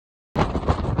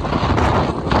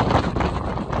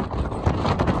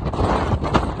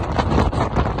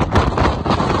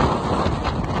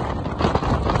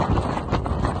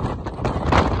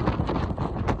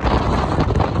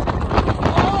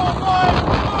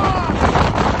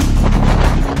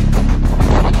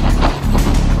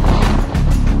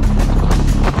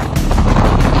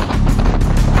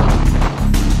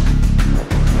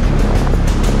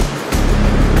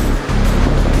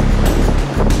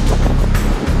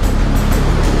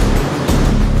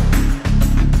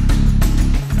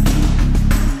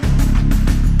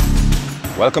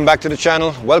Welcome back to the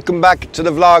channel, welcome back to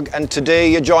the vlog, and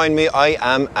today you join me. I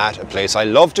am at a place I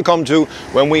love to come to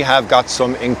when we have got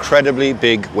some incredibly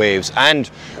big waves, and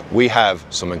we have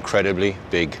some incredibly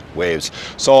big waves.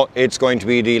 So it's going to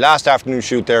be the last afternoon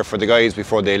shoot there for the guys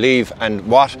before they leave, and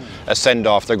what a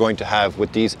send-off they're going to have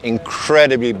with these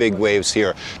incredibly big waves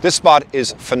here. This spot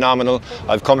is phenomenal.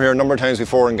 I've come here a number of times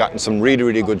before and gotten some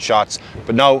really good shots,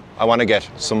 but now I want to get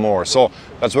some more. So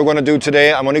that's what we're going to do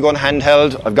today. I'm only going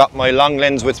handheld. I've got my long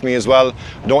lens with me as well.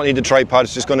 I don't need the tripod,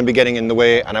 it's just going to be getting in the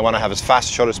way, and I want to have as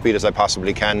fast shutter speed as I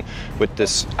possibly can with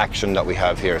this action that we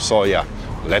have here. So yeah,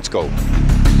 let's go.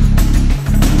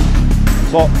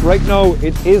 So right now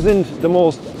it isn't the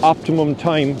most optimum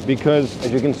time because,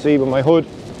 as you can see with my hood,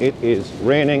 it is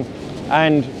raining,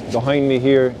 and behind me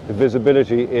here the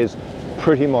visibility is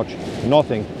pretty much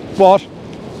nothing. But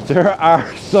there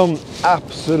are some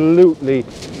absolutely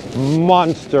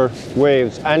monster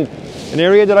waves, and an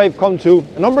area that I've come to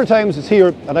a number of times is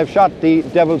here, and I've shot the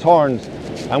Devil's Horns,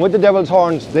 and with the Devil's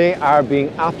Horns they are being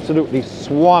absolutely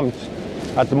swamped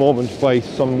at the moment by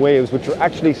some waves which are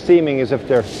actually seeming as if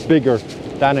they're bigger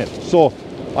than it. So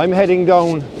I'm heading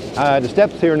down the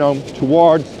steps here now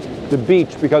towards the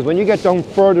beach, because when you get down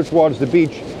further towards the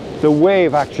beach the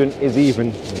wave action is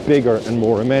even bigger and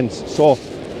more immense. So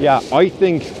yeah, I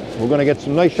think we're going to get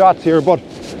some nice shots here, but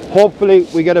hopefully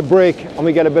we get a break and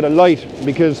we get a bit of light,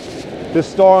 because the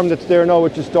storm that's there now,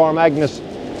 which is Storm Agnes,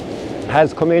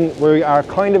 has come in. We are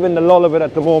kind of in the lull of it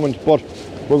at the moment, but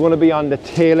we're going to be on the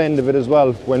tail end of it as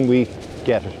well when we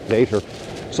get it later.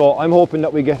 So I'm hoping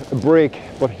that we get a break.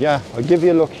 But yeah, I'll give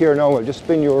you a look here now. I'll just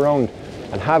spin you around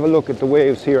and have a look at the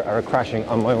waves here are crashing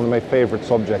on one of my favorite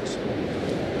subjects.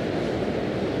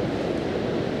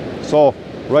 So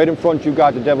right in front you've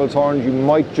got the Devil's Horns. You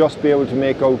might just be able to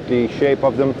make out the shape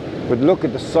of them, but look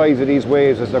at the size of these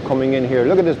waves as they're coming in here.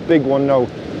 Look at this big one now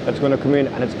that's going to come in,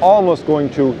 and it's almost going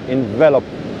to envelop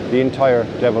the entire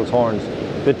Devil's Horns.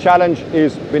 The challenge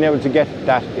is being able to get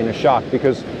that in a shot,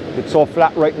 because it's so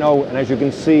flat right now, and as you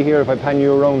can see here, if I pan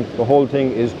you around, the whole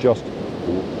thing is just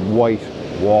white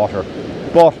water.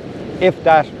 But if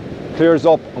that clears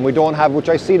up and we don't have, which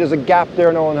I see there's a gap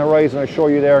there now on the horizon, I'll show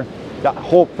you there, that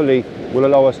hopefully will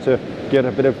allow us to get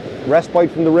a bit of respite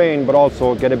from the rain, but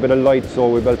also get a bit of light, so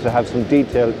we'll be able to have some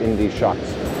detail in these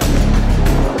shots.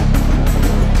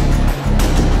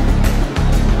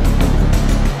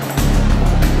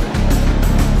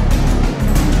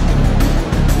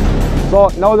 So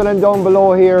now that I'm down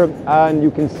below here, and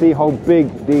you can see how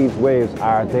big these waves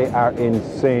are, they are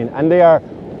insane, and they are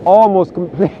almost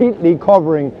completely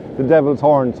covering the Devil's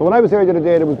Horn. So when I was here the other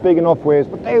day there was big enough waves,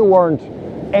 but they weren't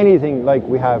anything like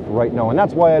we have right now, and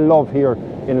that's why I love here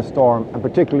in a storm, and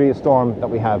particularly a storm that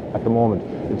we have at the moment.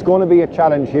 It's going to be a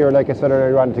challenge here, like I said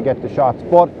earlier on, to get the shots,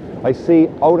 but I see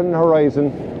out on the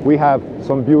horizon we have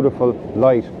some beautiful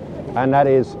light, and that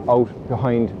is out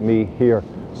behind me here.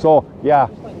 So yeah,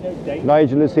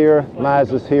 Nigel is here,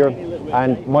 Maz is here,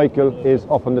 and Michael is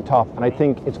up on the top, and I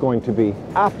think it's going to be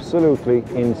absolutely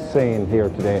insane here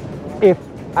today, if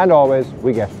and always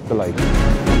we get the light.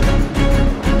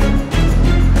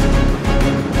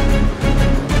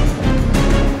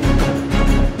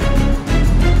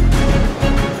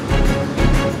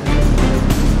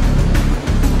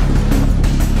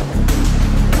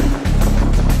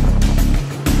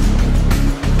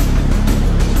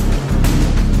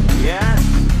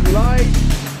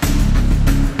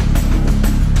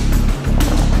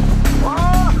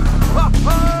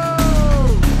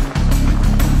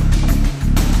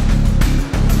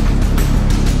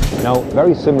 Now,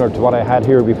 very similar to what I had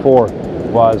here before,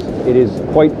 was it is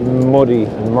quite muddy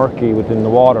and murky within the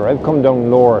water. I've come down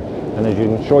lower, and as you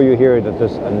can show you here that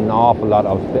there's an awful lot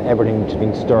of everything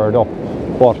being stirred up.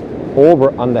 But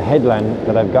over on the headland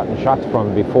that I've gotten shots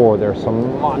from before, there's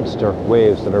some monster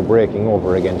waves that are breaking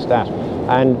over against that.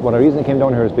 And one of the reasons I came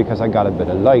down here is because I got a bit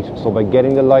of light. So by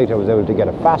getting the light I was able to get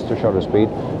a faster shutter speed,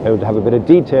 I would have a bit of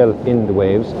detail in the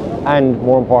waves, and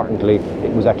more importantly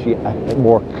it was actually a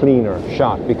more cleaner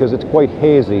shot, because it's quite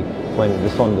hazy when the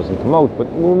sun doesn't come out, but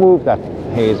remove that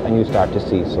haze and you start to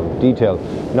see some detail.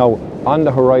 Now on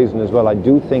the horizon as well, I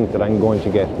do think that I'm going to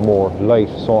get more light,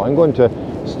 so I'm going to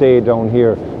stay down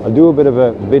here. I'll do a bit of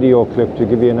a video clip to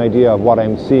give you an idea of what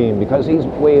I'm seeing, because these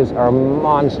waves are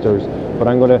monsters, but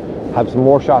I'm going to have some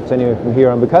more shots anyway from here,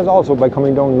 and because also by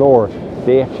coming down lower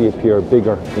they actually appear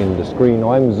bigger in the screen.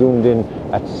 Now I'm zoomed in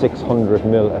at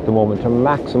 600mm at the moment to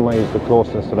maximize the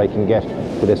closeness that I can get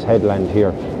to this headland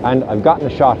here, and I've gotten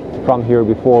a shot from here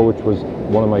before which was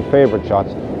one of my favorite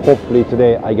shots. Hopefully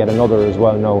today I get another as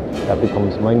well now that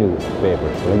becomes my new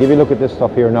favorite. So I'll give you a look at this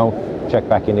stuff here now, check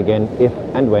back in again if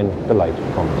and when the light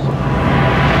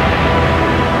comes.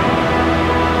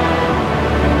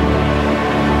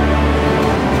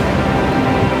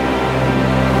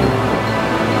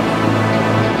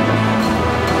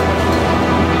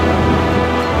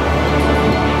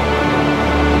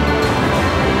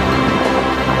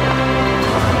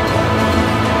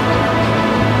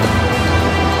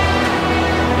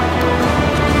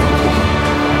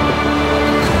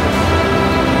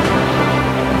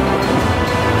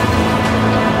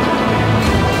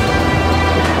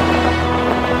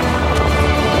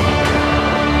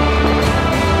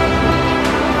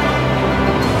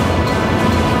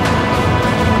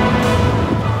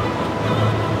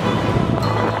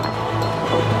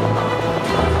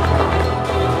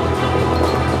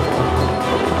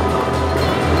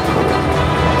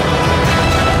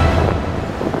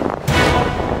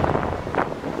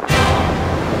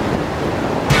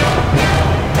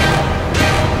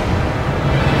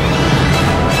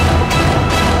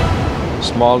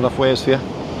 small enough waves for you?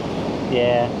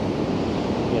 Yeah.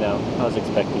 You know, I was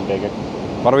expecting bigger.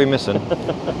 What are we missing?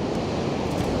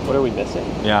 What are we missing?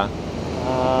 Yeah.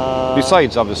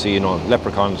 Besides, obviously, you know,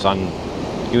 leprechauns and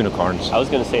unicorns. I was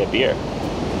going to say a beer.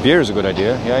 Beer is a good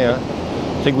idea, yeah.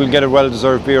 I think we'll get a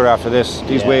well-deserved beer after this.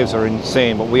 These waves are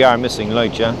insane, but we are missing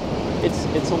light, yeah?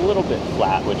 It's a little bit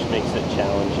flat, which makes it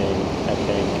challenging, I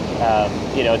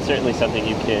think. You know, it's certainly something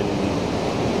you can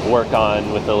work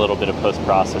on with a little bit of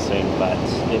post-processing, but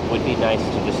it would be nice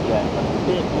to just get a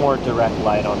bit more direct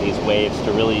light on these waves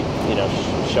to really, you know,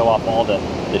 show off all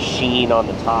the sheen on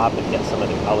the top and get some of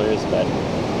the colors. But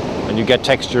and you get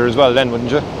texture as well then,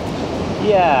 wouldn't you?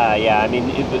 Yeah. I mean,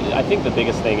 I think the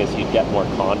biggest thing is you'd get more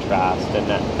contrast, and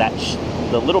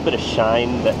the little bit of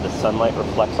shine that the sunlight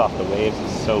reflects off the waves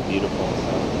is so beautiful.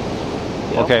 So,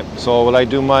 you know. Okay, so will I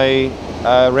do my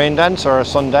rain dance or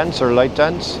sun dance or light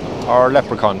dance or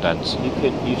leprechaun dance?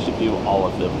 You should do all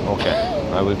of them. Okay,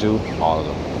 I will do all of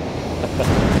them.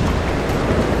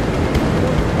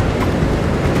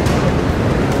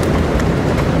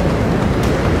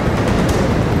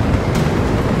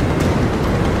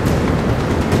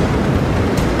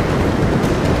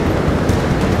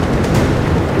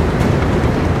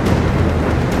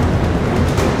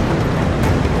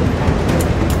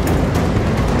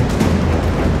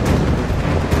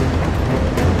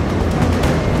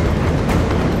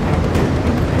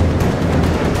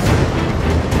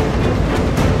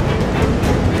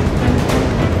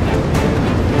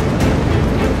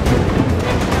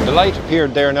 The light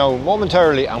appeared there now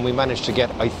momentarily, and we managed to get,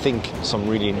 I think, some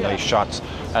really nice shots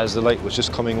as the light was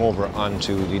just coming over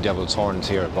onto the Devil's Horns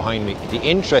here behind me. The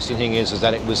interesting thing is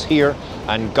that it was here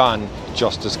and gone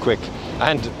just as quick.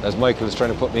 And as Michael is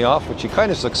trying to put me off, which he kind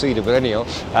of succeeded, but anyhow,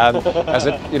 as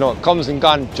it, you know, comes and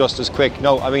gone just as quick.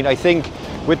 No, I mean, I think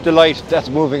with the light that's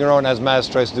moving around as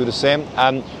Maz tries to do the same,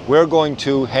 we're going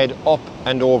to head up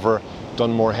and over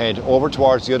Dunmore Head, over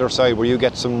towards the other side where you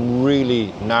get some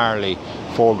really gnarly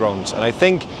foregrounds. And I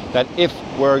think that if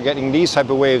we're getting these type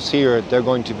of waves here, they're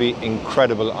going to be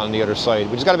incredible on the other side.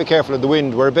 We just got to be careful of the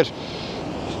wind. We're a bit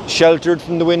sheltered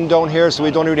from the wind down here, so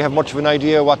we don't really have much of an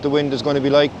idea what the wind is going to be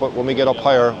like, but when we get up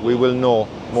higher we will know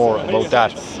more about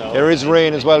that. There is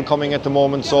rain as well coming at the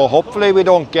moment, so hopefully we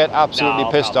don't get absolutely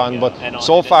pissed on, but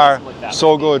so far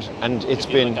so good, and it's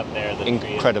been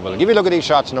incredible. I'll give you a look at these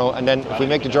shots now, and then if we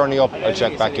make the journey up I'll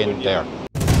check back in there.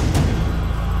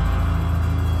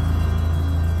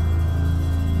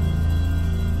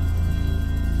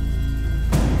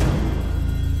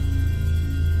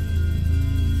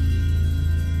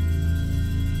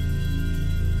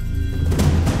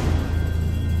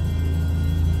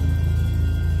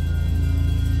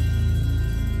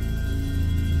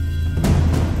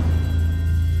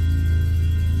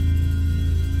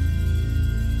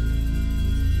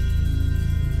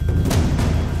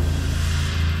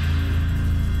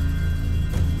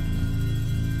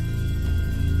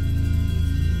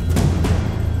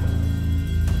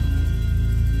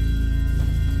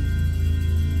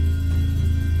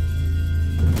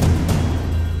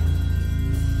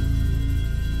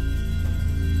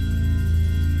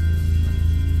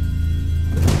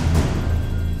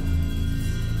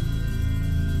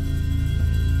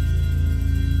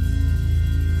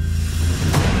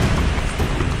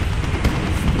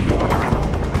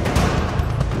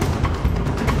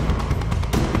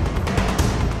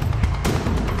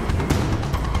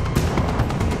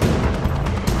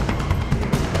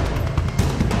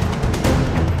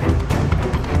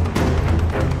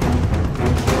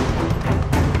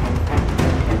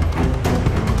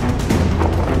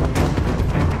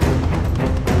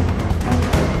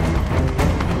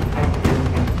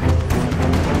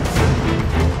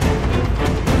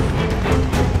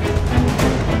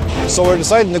 So we're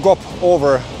deciding to go up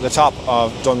over the top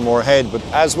of Dunmore Head, but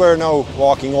as we're now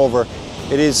walking over,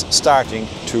 it is starting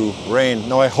to rain.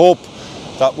 Now I hope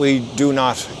that we do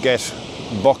not get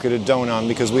bucketed down on,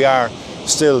 because we are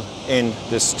still in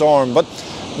this storm. But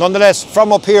nonetheless,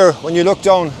 from up here, when you look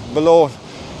down below,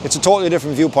 it's a totally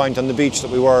different viewpoint on the beach that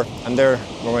we were, and there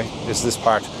is this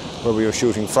part where we were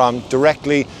shooting from.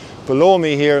 Directly below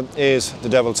me here is the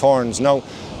Devil's Horns. Now,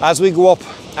 as we go up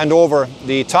and over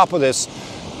the top of this,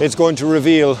 it's going to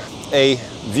reveal a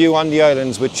view on the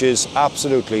islands which is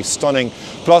absolutely stunning,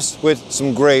 plus with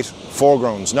some great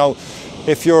foregrounds. Now,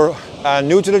 if you're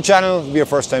new to the channel, it'll be your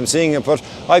first time seeing it, but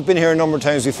I've been here a number of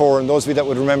times before, and those of you that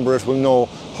would remember it will know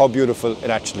how beautiful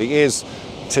it actually is.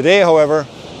 Today, however,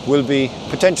 will be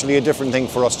potentially a different thing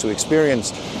for us to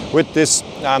experience. With this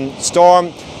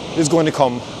storm, there's going to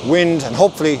come wind, and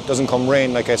hopefully it doesn't come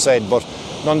rain, like I said, but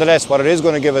nonetheless, what it is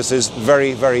going to give us is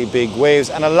very, very big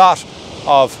waves and a lot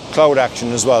of cloud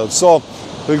action as well. So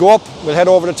we'll go up, we'll head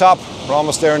over the top. We're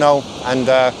almost there now, and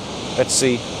let's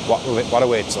see what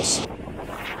awaits us.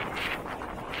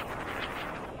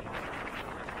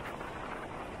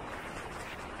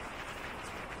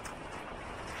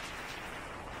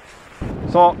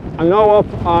 So I'm now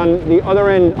up on the other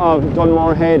end of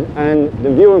Dunmore Head, and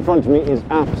the view in front of me is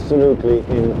absolutely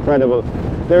incredible.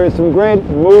 There is some great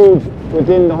mood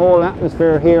within the whole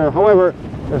atmosphere here. However,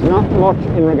 there's not much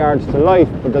in regards to light,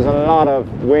 but there's a lot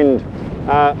of wind.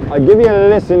 I'll give you a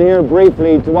listen here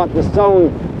briefly to what the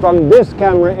sound from this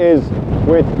camera is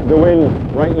with the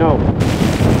wind right now.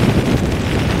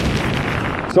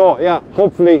 So yeah,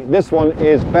 hopefully this one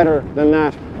is better than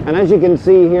that. And as you can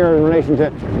see here in relation to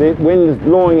the wind is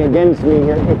blowing against me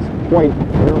here, it's quite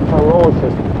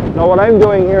ferocious. Now what I'm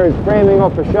doing here is framing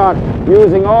up a shot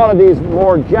using all of these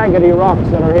more jaggedy rocks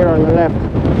that are here on the left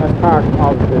as part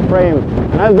of the frame.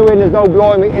 And as the wind is now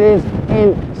blowing me, it is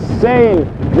insane,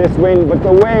 this wind, but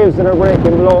the waves that are breaking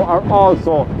below are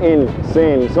also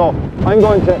insane. So I'm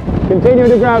going to continue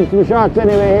to grab some shots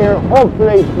anyway here.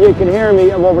 Hopefully you can hear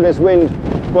me over this wind,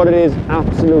 but it is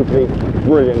absolutely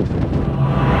brilliant.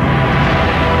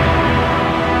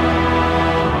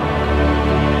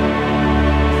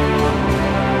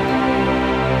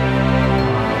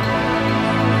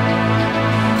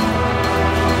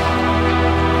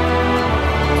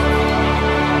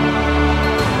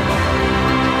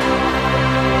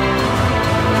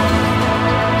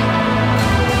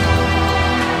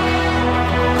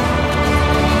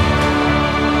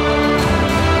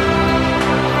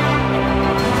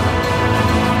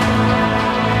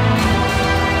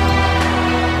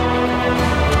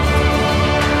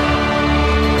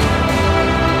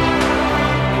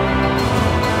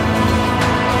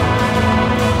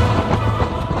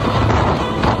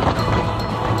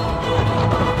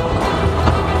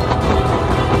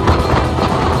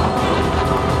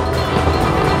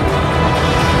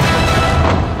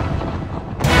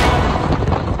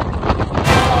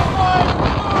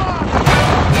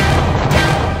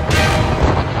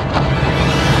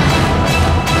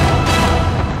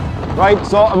 Right,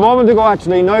 so a moment ago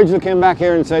actually, Nigel came back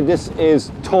here and said this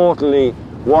is totally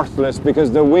worthless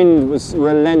because the wind was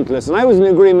relentless, and I was in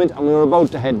agreement and we were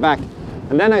about to head back.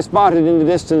 And then I spotted in the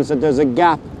distance that there's a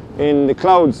gap in the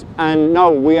clouds, and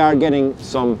now we are getting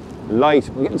some light.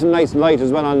 We're getting some nice light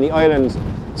as well on the islands.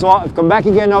 So I've come back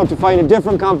again now to find a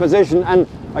different composition, and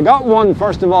I got one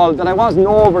first of all that I wasn't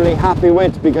overly happy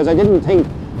with because I didn't think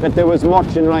that there was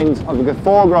much in lines of the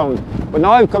foreground. But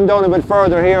now I've come down a bit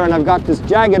further here and I've got this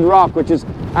jagged rock which is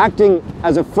acting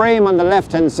as a frame on the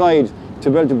left hand side to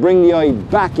be able to bring the eye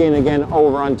back in again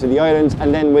over onto the islands,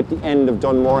 and then with the end of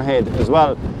Dunmore Head as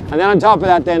well. And then on top of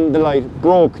that then the light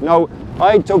broke. Now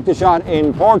I took the shot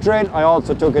in portrait, I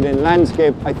also took it in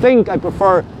landscape. I think I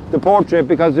prefer the portrait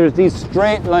because there's these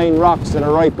straight line rocks that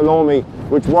are right below me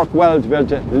which work well to be able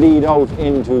to lead out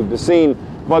into the scene.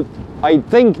 But I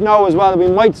think now as well we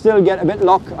might still get a bit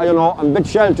luck. I don't know, I'm a bit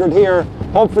sheltered here.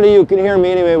 Hopefully you can hear me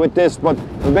anyway with this, but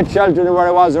I'm a bit sheltered in where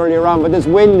I was earlier on. But this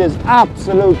wind is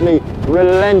absolutely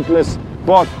relentless.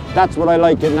 But that's what I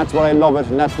like it, and that's why I love it,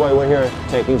 and that's why we're here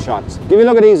taking shots. Give me a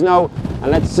look at these now,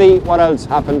 and let's see what else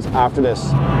happens after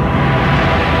this.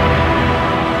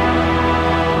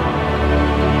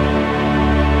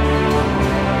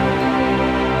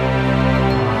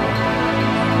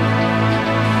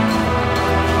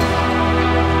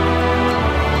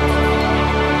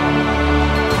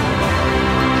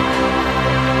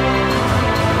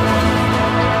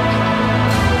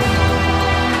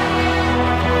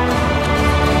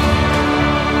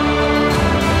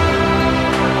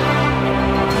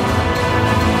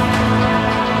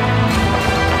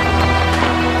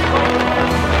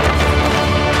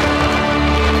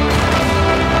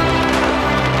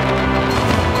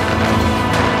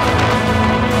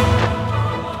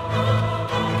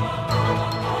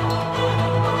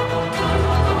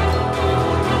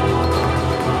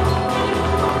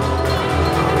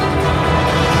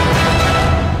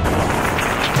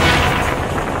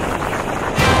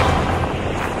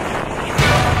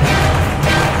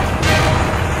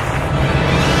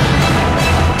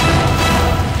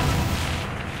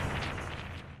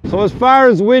 So as far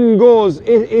as wind goes,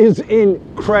 it is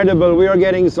incredible. We are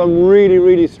getting some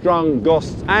really strong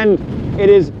gusts, and it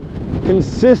is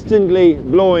consistently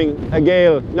blowing a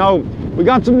gale. Now, we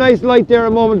got some nice light there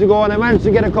a moment ago and I managed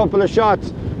to get a couple of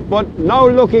shots, but now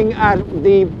looking at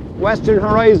the western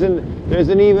horizon, there's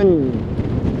an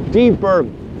even deeper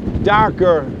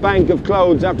darker bank of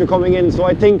clouds after coming in, so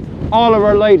I think all of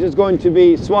our light is going to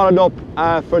be swallowed up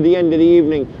for the end of the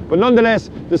evening. But nonetheless,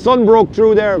 the sun broke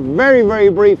through there very, very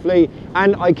briefly,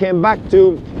 and I came back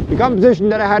to the composition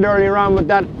that I had earlier on with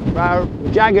that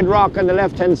jagged rock on the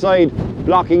left-hand side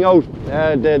blocking out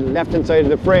the left-hand side of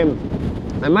the frame.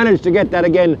 I managed to get that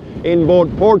again in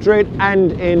both portrait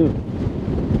and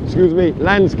in, excuse me,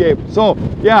 landscape. So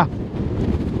yeah,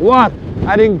 what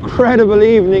an incredible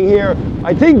evening here.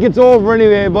 I think it's over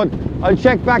anyway, but I'll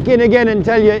check back in again and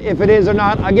tell you if it is or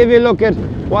not. I'll give you a look at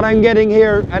what I'm getting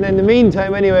here, and in the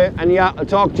meantime anyway, and yeah, I'll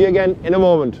talk to you again in a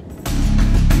moment.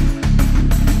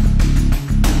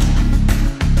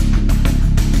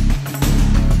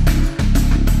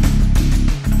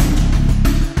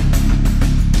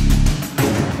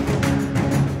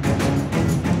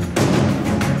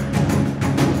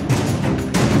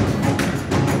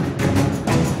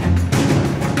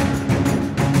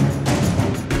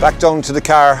 Back down to the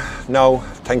car now,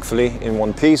 thankfully in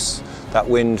one piece. That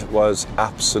wind was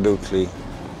absolutely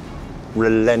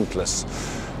relentless.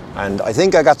 And I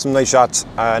think I got some nice shots,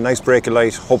 nice break of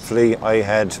light. Hopefully I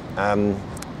had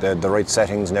the right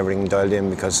settings and everything dialed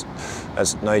in, because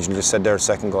as Nigel just said there a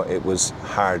second ago, it was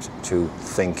hard to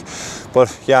think.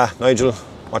 But yeah, Nigel,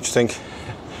 what you think?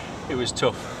 It was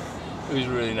tough. It was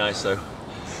really nice though.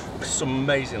 Some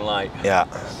amazing light. Yeah,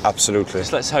 absolutely.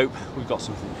 Just let's hope we've got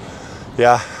something.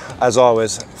 Yeah, as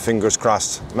always, fingers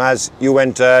crossed. Maz, you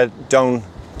went down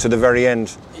to the very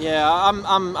end. Yeah,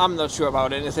 I'm not sure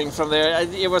about anything from there.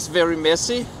 It was very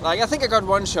messy. Like, I think I got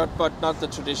one shot, but not the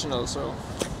traditional, so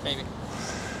maybe.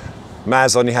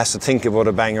 Maz only has to think about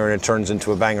a banger and it turns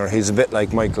into a banger. He's a bit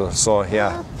like Michael, so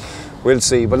yeah, we'll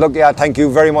see. But look, yeah, thank you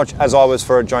very much as always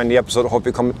for joining the episode. I hope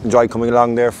you enjoy coming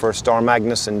along there for Storm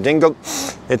Agnes and Dingle.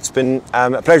 It's been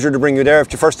a pleasure to bring you there. If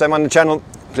it's your first time on the channel,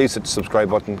 please hit the subscribe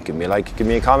button, give me a like, give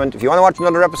me a comment. If you want to watch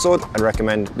another episode, I'd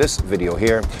recommend this video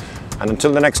here. And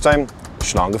until the next time,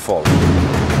 Slán go fóill.